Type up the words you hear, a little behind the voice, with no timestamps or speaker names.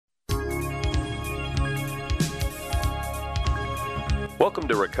Welcome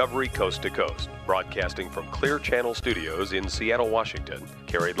to Recovery Coast to Coast, broadcasting from Clear Channel Studios in Seattle, Washington,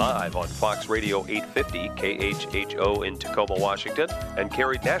 carried live on Fox Radio 850 KHHO in Tacoma, Washington, and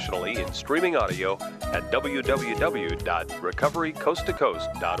carried nationally in streaming audio at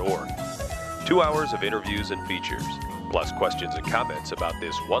www.recoverycoasttocoast.org. 2 hours of interviews and features, plus questions and comments about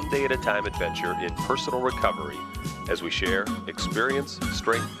this one-day-at-a-time adventure in personal recovery as we share experience,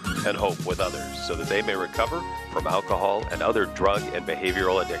 strength, and hope with others so that they may recover from alcohol and other drug and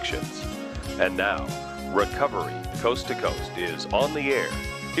behavioral addictions. And now, Recovery Coast to Coast is on the air.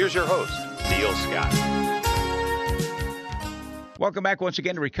 Here's your host, Neil Scott. Welcome back once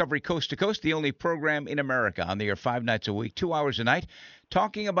again to Recovery Coast to Coast, the only program in America on the air 5 nights a week, 2 hours a night,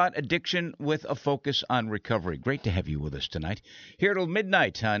 talking about addiction with a focus on recovery. Great to have you with us tonight. Here till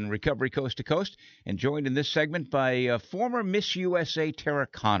midnight on Recovery Coast to Coast, and joined in this segment by former Miss USA Tara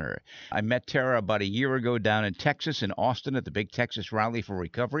Conner. I met Tara about a year ago down in Texas, in Austin, at the big Texas Rally for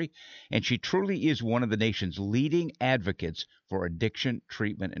Recovery, and she truly is one of the nation's leading advocates for addiction,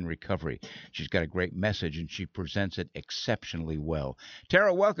 treatment, and recovery. She's got a great message, and she presents it exceptionally well.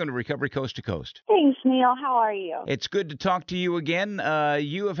 Tara, welcome to Recovery Coast to Coast. Thanks, Neil. How are you? It's good to talk to you again.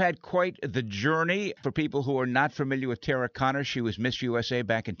 You have had quite the journey. For people who are not familiar with Tara Conner, she was Miss USA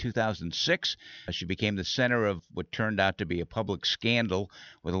back in 2006. She became the center of what turned out to be a public scandal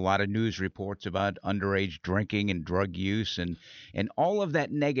with a lot of news reports about underage drinking and drug use, and all of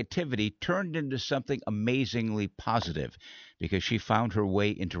that negativity turned into something amazingly positive, because she found her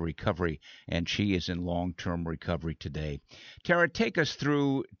way into recovery, and she is in long-term recovery today. Tara, take us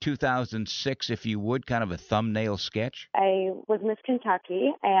through 2006, if you would, kind of a thumbnail sketch. I was Miss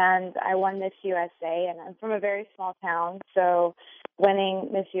Kentucky, and I won Miss USA, and I'm from a very small town, so winning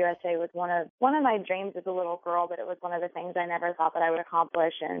Miss USA was one of my dreams as a little girl, but it was one of the things I never thought that I would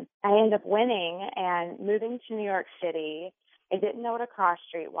accomplish, and I ended up winning and moving to New York City. I didn't know what a cross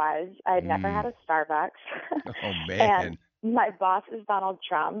street was. I had never had a Starbucks. Oh, man. And my boss is Donald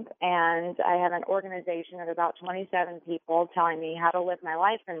Trump, and I have an organization of about 27 people telling me how to live my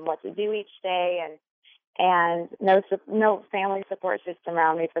life and what to do each day, and no family support system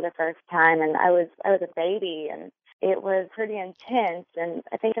around me for the first time. And I was a baby, and it was pretty intense. And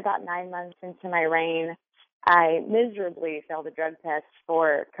I think about 9 months into my reign, I miserably failed a drug test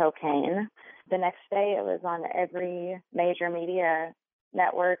for cocaine. The next day, it was on every major media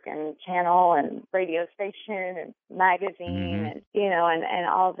network and channel and radio station and magazine, and and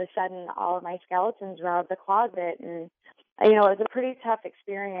all of a sudden all of my skeletons were out of the closet. And it was a pretty tough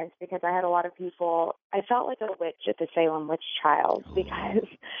experience, because I had a lot of people. I felt like a witch at the Salem witch trials, because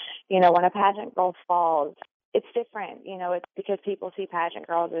when a pageant girl falls, it's different. It's because people see pageant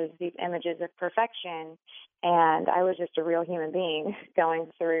girls as these images of perfection, and I was just a real human being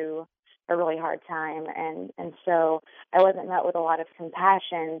going through a really hard time, and so I wasn't met with a lot of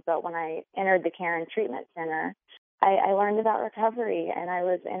compassion. But when I entered the Care and Treatment Center, I learned about recovery, and I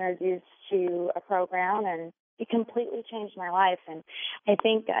was introduced to a program, and it completely changed my life. And I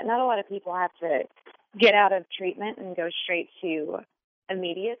think not a lot of people have to get out of treatment and go straight to a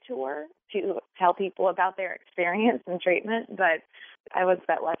media tour to tell people about their experience in treatment, but I was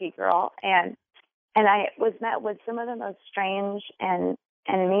that lucky girl, and I was met with some of the most strange and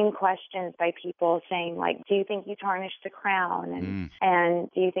mean questions by people saying, like, do you think you tarnished the crown?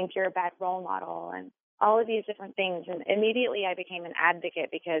 And do you think you're a bad role model? And all of these different things. And immediately I became an advocate,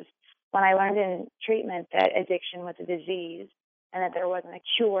 because when I learned in treatment that addiction was a disease and that there wasn't a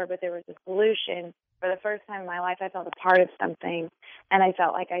cure, but there was a solution, for the first time in my life, I felt a part of something, and I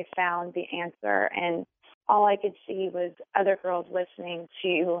felt like I found the answer. And all I could see was other girls listening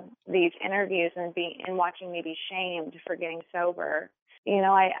to these interviews and watching me be shamed for getting sober.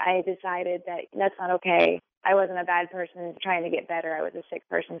 I decided that that's not okay. I wasn't a bad person trying to get better. I was a sick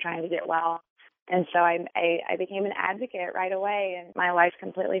person trying to get well. And so I became an advocate right away, and my life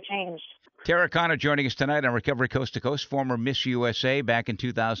completely changed. Tara Conner joining us tonight on Recovery Coast to Coast, former Miss USA back in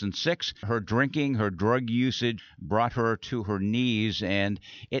 2006. Her drinking, her drug usage brought her to her knees, and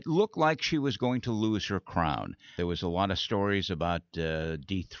it looked like she was going to lose her crown. There was a lot of stories about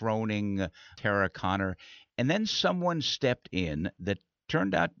dethroning Tara Conner, and then someone stepped in that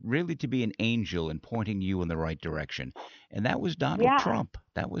turned out really to be an angel in pointing you in the right direction, and that was Donald Trump.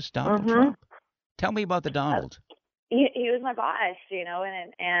 That was Donald Trump. Tell me about the Donald. He was my boss, and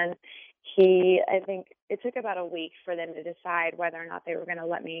I think it took about a week for them to decide whether or not they were going to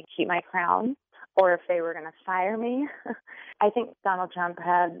let me keep my crown or if they were going to fire me. I think Donald Trump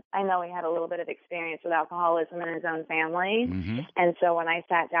I know he had a little bit of experience with alcoholism in his own family. And so when I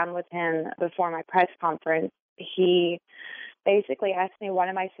sat down with him before my press conference, he basically asked me, what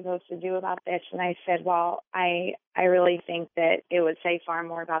am I supposed to do about this? And I said, well, I really think that it would say far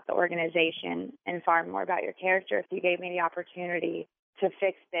more about the organization and far more about your character if you gave me the opportunity to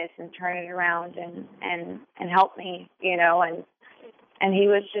fix this and turn it around and help me, and he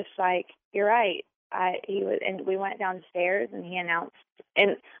was just like, you're right. And we went downstairs and he announced,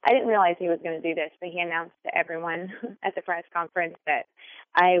 and I didn't realize he was going to do this, but he announced to everyone at the press conference that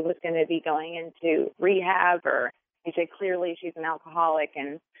I was going to be going into rehab, or he said, clearly she's an alcoholic.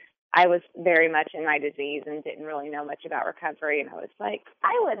 And I was very much in my disease and didn't really know much about recovery. And I was like,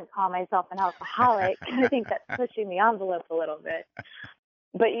 I wouldn't call myself an alcoholic. I think that's pushing the envelope a little bit.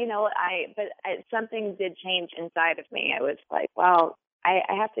 But, something did change inside of me. I was like, well, I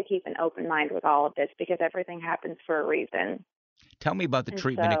have to keep an open mind with all of this because everything happens for a reason. Tell me about the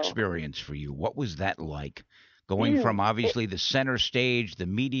treatment experience for you. What was that like? Going from obviously the center stage, the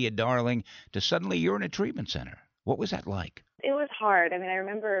media darling, to suddenly you're in a treatment center. What was that like? It was hard. I mean, I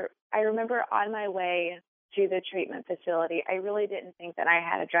remember on my way to the treatment facility, I really didn't think that I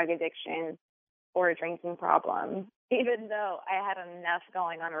had a drug addiction or a drinking problem, even though I had enough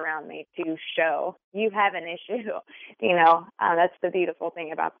going on around me to show you have an issue. That's the beautiful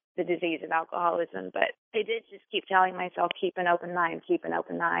thing about the disease of alcoholism. But I did just keep telling myself, keep an open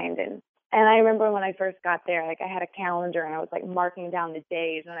mind. And I remember when I first got there, like I had a calendar and I was like marking down the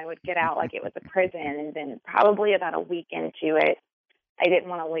days when I would get out like it was a prison. And then probably about a week into it, I didn't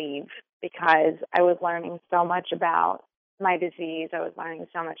want to leave because I was learning so much about my disease. I was learning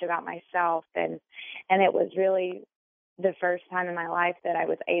so much about myself. And it was really the first time in my life that I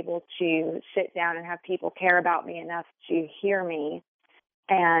was able to sit down and have people care about me enough to hear me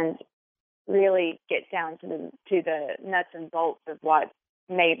and really get down to the nuts and bolts of what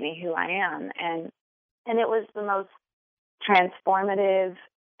made me who I am. And it was the most transformative,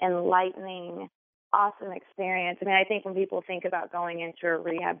 enlightening, awesome experience. I mean, I think when people think about going into a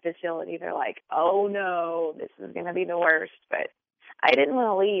rehab facility, they're like, oh no, this is going to be the worst. But I didn't want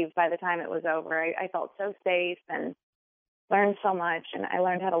to leave by the time it was over. I felt so safe and learned so much, and I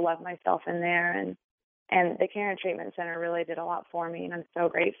learned how to love myself in there. And the Care and Treatment Center really did a lot for me, and I'm so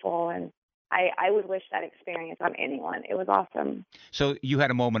grateful. And I would wish that experience on anyone. It was awesome. So you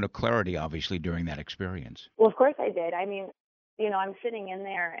had a moment of clarity, obviously, during that experience. Well, of course I did. I mean, I'm sitting in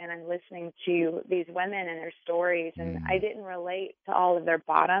there and I'm listening to these women and their stories, and I didn't relate to all of their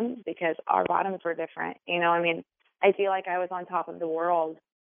bottoms because our bottoms were different. I feel like I was on top of the world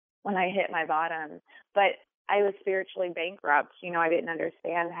when I hit my bottom, but I was spiritually bankrupt. I didn't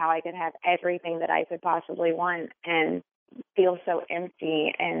understand how I could have everything that I could possibly want and feel so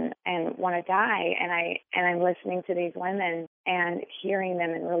empty and want to die. And I'm listening to these women and hearing them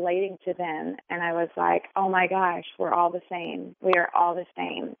and relating to them. And I was like, oh my gosh, we're all the same. We are all the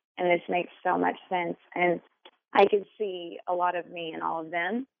same. And this makes so much sense. And I could see a lot of me in all of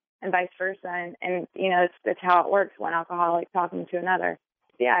them and vice versa. And it's how it works, one alcoholic talking to another.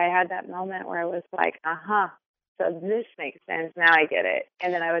 Yeah, I had that moment where I was like, so this makes sense. Now I get it.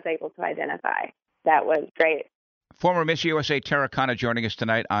 And then I was able to identify. That was great. Former Miss USA Tara Khanna joining us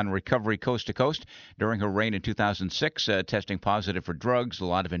tonight on Recovery Coast to Coast. During her reign in 2006, testing positive for drugs, a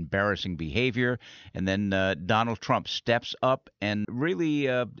lot of embarrassing behavior. And then Donald Trump steps up and really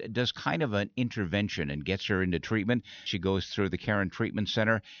does kind of an intervention and gets her into treatment. She goes through the Care and Treatment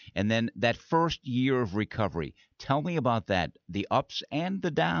Center. And then that first year of recovery. Tell me about that, the ups and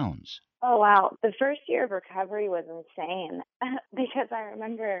the downs. Oh, wow. The first year of recovery was insane because I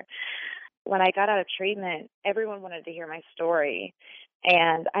remember when I got out of treatment, everyone wanted to hear my story.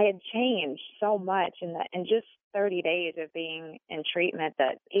 And I had changed so much in just 30 days of being in treatment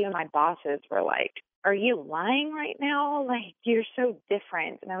that even my bosses were like, are you lying right now? Like, you're so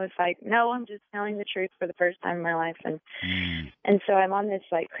different. And I was like, no, I'm just telling the truth for the first time in my life. And so I'm on this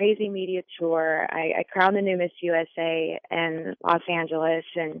like crazy media tour. I crowned the new Miss USA in Los Angeles.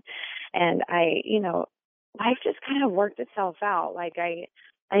 And I, life just kind of worked itself out. Like I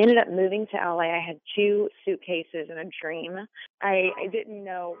ended up moving to LA. I had 2 suitcases and a dream. I didn't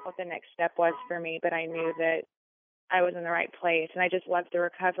know what the next step was for me, but I knew that I was in the right place. And I just loved the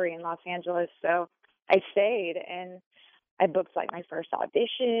recovery in Los Angeles. So I stayed and I booked like my first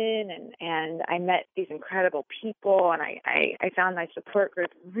audition and I met these incredible people and I found my support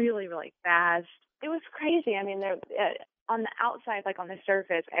group really, really fast. It was crazy. I mean, on the outside, like on the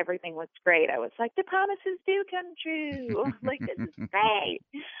surface, everything was great. I was like, the promises do come true. Like, this is great.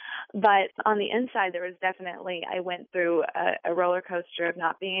 But on the inside, there was definitely, I went through a roller coaster of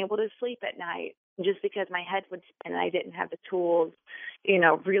not being able to sleep at night just because my head would spin and I didn't have the tools,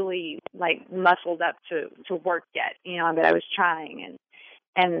 really like muscled up to work yet, but I was trying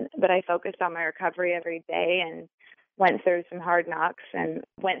but I focused on my recovery every day. And went through some hard knocks and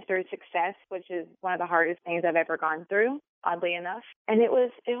went through success, which is one of the hardest things I've ever gone through, oddly enough. And it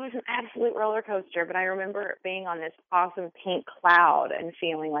was an absolute roller coaster, but I remember being on this awesome pink cloud and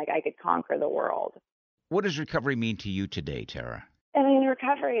feeling like I could conquer the world. What does recovery mean to you today, Tara? I mean,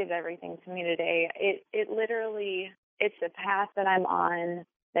 recovery is everything to me today. It literally, it's the path that I'm on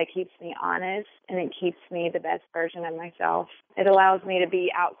that keeps me honest, and it keeps me the best version of myself. It allows me to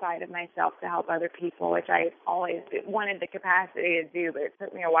be outside of myself to help other people, which I always wanted the capacity to do, but it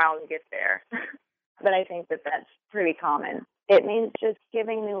took me a while to get there. But I think that that's pretty common. It means just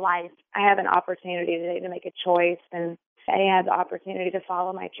giving new life. I have an opportunity today to make a choice, and I have the opportunity to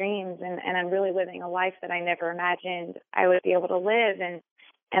follow my dreams, and I'm really living a life that I never imagined I would be able to live. And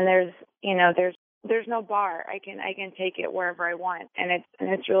there's no bar. I can take it wherever I want, and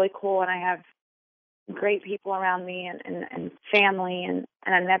it's really cool. And I have great people around me and family, and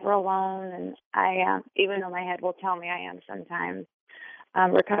I'm never alone. And I even though my head will tell me I am sometimes,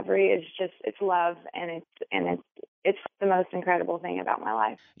 recovery is just, it's love, and it's the most incredible thing about my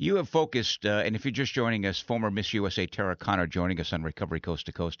life. You have focused, and if you're just joining us, former Miss USA Tara Conner joining us on Recovery Coast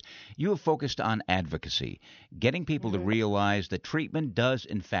to Coast, you have focused on advocacy, getting people to realize that treatment does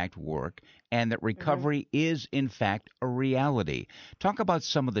in fact work and that recovery is in fact a reality. Talk about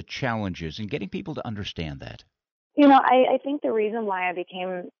some of the challenges and getting people to understand that. I think the reason why I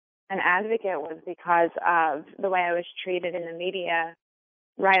became an advocate was because of the way I was treated in the media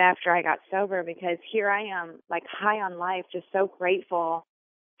right after I got sober, because here I am, like, high on life, just so grateful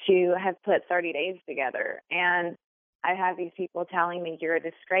to have put 30 days together. And I have these people telling me you're a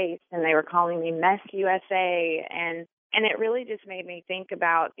disgrace, and they were calling me Mess USA, and it really just made me think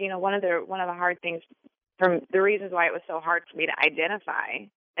about, one of the hard things, from the reasons why it was so hard for me to identify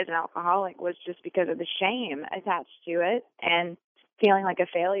as an alcoholic, was just because of the shame attached to it and feeling like a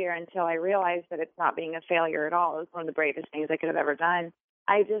failure, until I realized that it's not being a failure at all. It was one of the bravest things I could have ever done.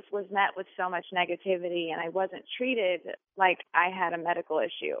 I just was met with so much negativity, and I wasn't treated like I had a medical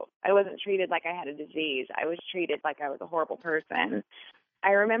issue. I wasn't treated like I had a disease. I was treated like I was a horrible person. I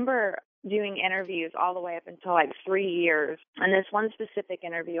remember doing interviews all the way up until like 3 years. And this one specific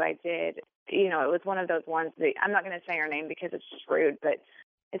interview I did, it was one of those ones that, I'm not going to say her name because it's just rude, but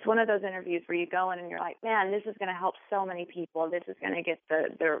it's one of those interviews where you go in and you're like, man, this is going to help so many people. This is going to get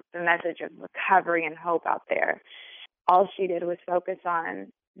the message of recovery and hope out there. All she did was focus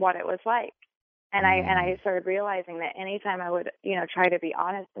on what it was like. And I started realizing that anytime I would, try to be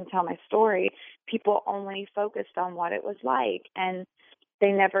honest and tell my story, people only focused on what it was like. And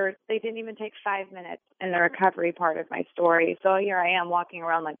they didn't even take 5 minutes in the recovery part of my story. So here I am walking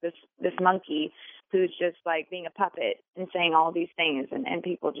around like this monkey who's just like being a puppet and saying all these things, and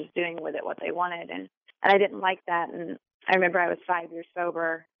people just doing with it what they wanted. And I didn't like that. And I remember I was 5 years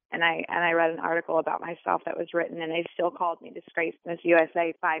sober, and I read an article about myself that was written, and they still called me disgraced Miss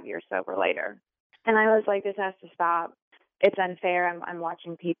USA 5 years sober later. And I was like, this has to stop. It's unfair. I'm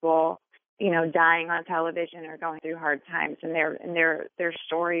watching people, dying on television or going through hard times, and their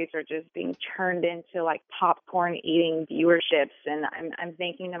stories are just being turned into like popcorn eating viewerships. And I'm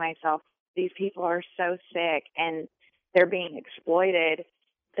thinking to myself, these people are so sick and they're being exploited.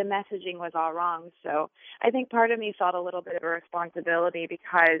 The messaging was all wrong. So I think part of me felt a little bit of a responsibility,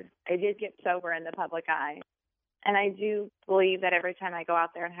 because I did get sober in the public eye. And I do believe that every time I go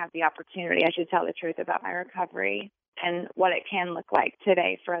out there and have the opportunity, I should tell the truth about my recovery and what it can look like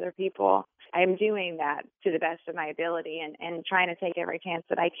today for other people. I'm doing that to the best of my ability, and trying to take every chance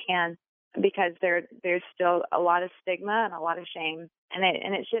that I can, because there's still a lot of stigma and a lot of shame, and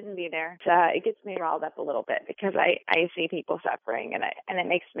it shouldn't be there. So it gets me riled up a little bit, because I see people suffering, and it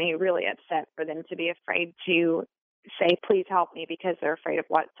makes me really upset for them to be afraid to say, please help me, because they're afraid of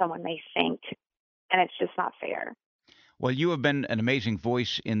what someone may think, and it's just not fair. Well, you have been an amazing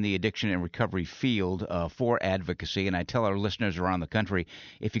voice in the addiction and recovery field for advocacy, and I tell our listeners around the country,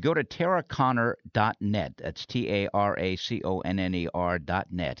 if you go to taraconner.net, that's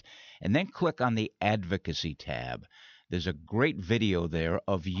TARACONNER.net, and then click on the Advocacy tab, there's a great video there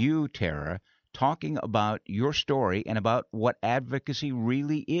of you, Tara, talking about your story and about what advocacy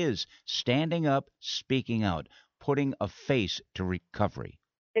really is: standing up, speaking out, putting a face to recovery.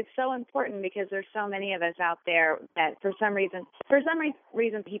 It's so important, because there's so many of us out there that for some reason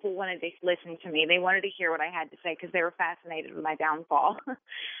people wanted to listen to me. They wanted to hear what I had to say, because they were fascinated with my downfall.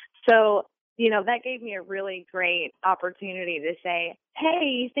 So, that gave me a really great opportunity to say, hey,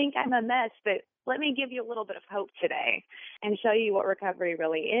 you think I'm a mess, but let me give you a little bit of hope today and show you what recovery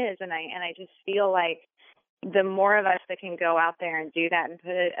really is. And I just feel like the more of us that can go out there and do that and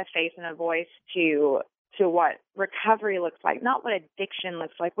put a face and a voice to to what recovery looks like, not what addiction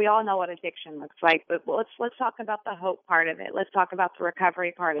looks like. We all know what addiction looks like, but let's talk about the hope part of it. Let's talk about the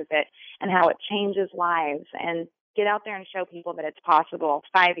recovery part of it and how it changes lives, and get out there and show people that it's possible.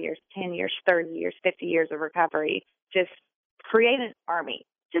 5 years, 10 years, 30 years, 50 years of recovery. Just create an army.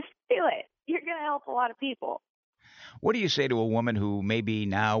 Just do it. You're going to help a lot of people. What do you say to a woman who may be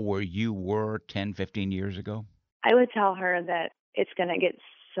now where you were 10, 15 years ago? I would tell her that it's going to get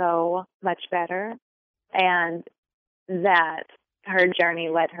so much better, and that her journey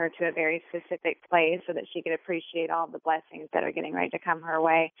led her to a very specific place so that she could appreciate all the blessings that are getting ready to come her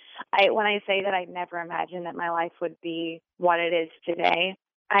way. When I say that, I never imagined that my life would be what it is today.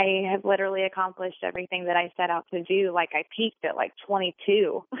 I have literally accomplished everything that I set out to do. Like, I peaked at like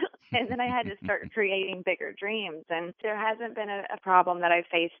 22 and then I had to start creating bigger dreams. And there hasn't been a problem that I've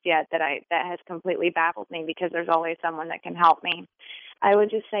faced yet that has completely baffled me, because there's always someone that can help me. I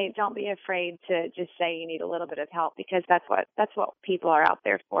would just say, don't be afraid to just say you need a little bit of help, because that's what people are out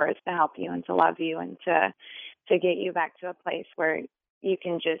there for, is to help you and to love you and to get you back to a place where you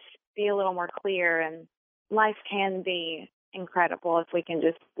can just be a little more clear, and life can be incredible if we can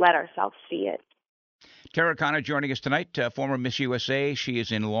just let ourselves see it. Tara Conner joining us tonight, former Miss USA. She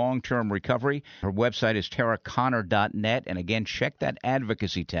is in long-term recovery. Her website is taraconner.net. And again, check that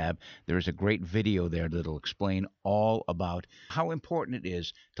advocacy tab. There is a great video there that will explain all about how important it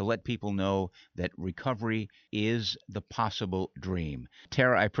is to let people know that recovery is the possible dream.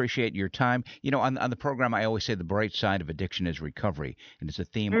 Tara, I appreciate your time. You know, on the program, I always say the bright side of addiction is recovery. And it's a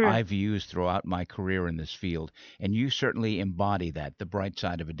theme I've used throughout my career in this field. And you certainly embody that. The bright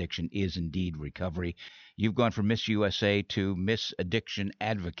side of addiction is indeed recovery. You've gone from Miss USA to Miss Addiction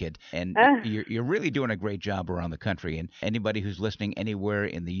Advocate, and you're really doing a great job around the country. And anybody who's listening anywhere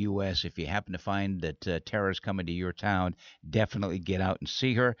in the U.S., if you happen to find that Tara's coming to your town, definitely get out and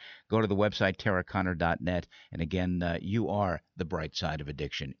see her. Go to the website, taraconner.net. And again, you are the bright side of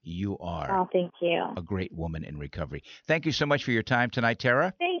addiction. You are thank you. A great woman in recovery. Thank you so much for your time tonight,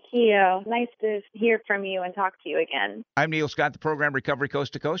 Tara. Thank you. Nice to hear from you and talk to you again. I'm Neil Scott, the program Recovery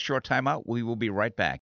Coast to Coast. Short time out. We will be right back.